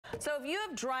So if you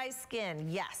have dry skin,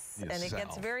 yes, and it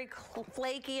gets very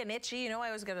flaky and itchy, you know, I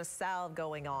always get a salve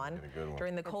going on.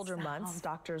 During the colder months,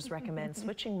 doctors recommend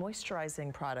switching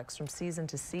moisturizing products from season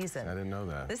to season. I didn't know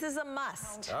that. This is a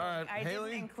must. All right, I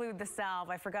Haley? didn't include the salve.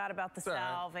 I forgot about the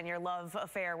salve and your love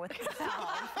affair with the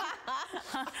salve.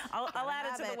 I'll add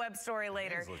it to the web story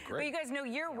later. But you guys know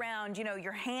year-round, you know,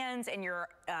 your hands and your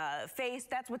face,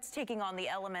 that's what's taking on the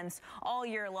elements all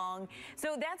year long.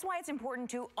 So that's why it's important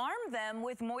to arm them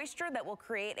with moisture that will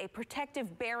create a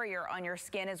protective barrier on your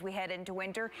skin as we head into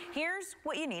winter. Here's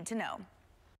what you need to know.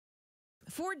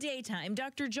 For daytime,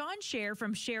 Dr. John Scher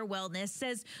from Scher Wellness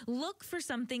says look for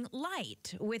something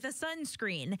light with a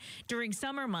sunscreen. During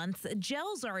summer months,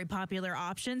 gels are a popular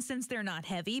option since they're not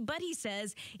heavy, but he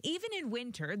says even in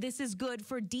winter, this is good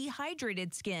for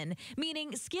dehydrated skin,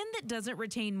 meaning skin that doesn't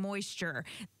retain moisture.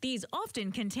 These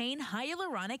often contain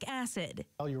hyaluronic acid.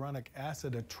 Hyaluronic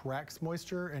acid attracts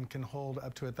moisture and can hold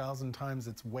up to 1,000 times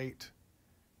its weight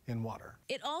in water.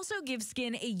 It also gives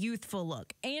skin a youthful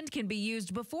look and can be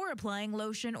used before applying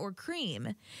lotion or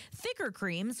cream. Thicker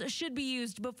creams should be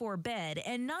used before bed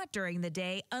and not during the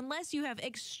day unless you have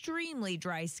extremely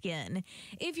dry skin.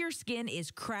 If your skin is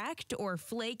cracked or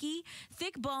flaky,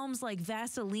 thick balms like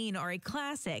Vaseline are a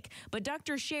classic, but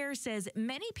Dr. Scher says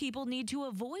many people need to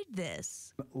avoid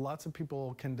this. Lots of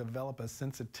people can develop a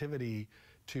sensitivity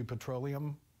to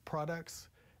petroleum products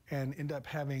and end up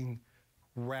having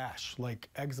rash, like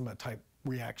eczema type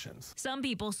reactions. Some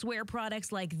people swear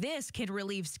products like this can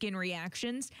relieve skin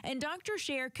reactions, and Dr.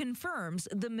 Scher confirms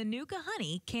the Manuka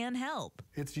honey can help.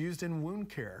 It's used in wound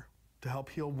care to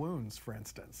help heal wounds, for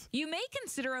instance. You may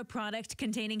consider a product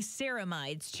containing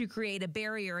ceramides to create a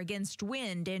barrier against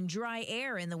wind and dry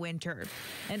air in the winter.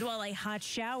 And while a hot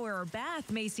shower or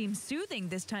bath may seem soothing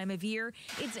this time of year,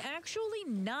 it's actually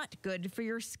not good for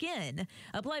your skin.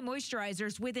 Apply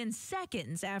moisturizers within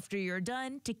seconds after you're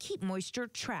done to keep moisture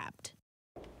trapped.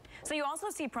 So you also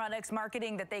see products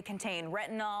marketing that they contain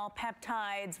retinol,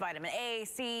 peptides, vitamin A,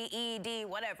 C, E, D,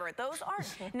 whatever. Those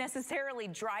aren't necessarily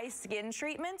dry skin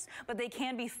treatments, but they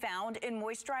can be found in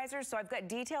moisturizers. So I've got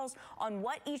details on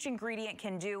what each ingredient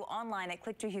can do online at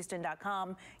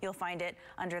click2houston.com. You'll find it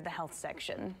under the health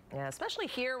section. Yeah, especially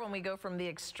here when we go from the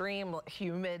extreme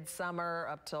humid summer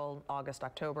up till August,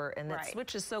 October, and it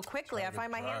switches so quickly. I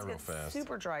find my hands get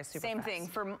super dry, super fast. Same thing.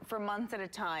 For months at a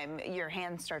time, your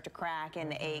hands start to crack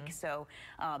and ache. So,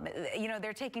 you know,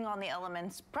 they're taking on the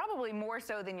elements probably more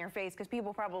so than your face, because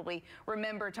people probably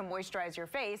remember to moisturize your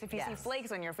face. If you see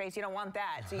flakes on your face, you don't want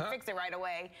that, so you fix it right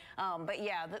away. But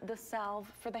yeah, the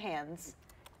salve for the hands.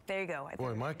 There you go.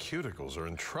 Boy, my cuticles are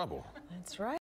in trouble. That's right.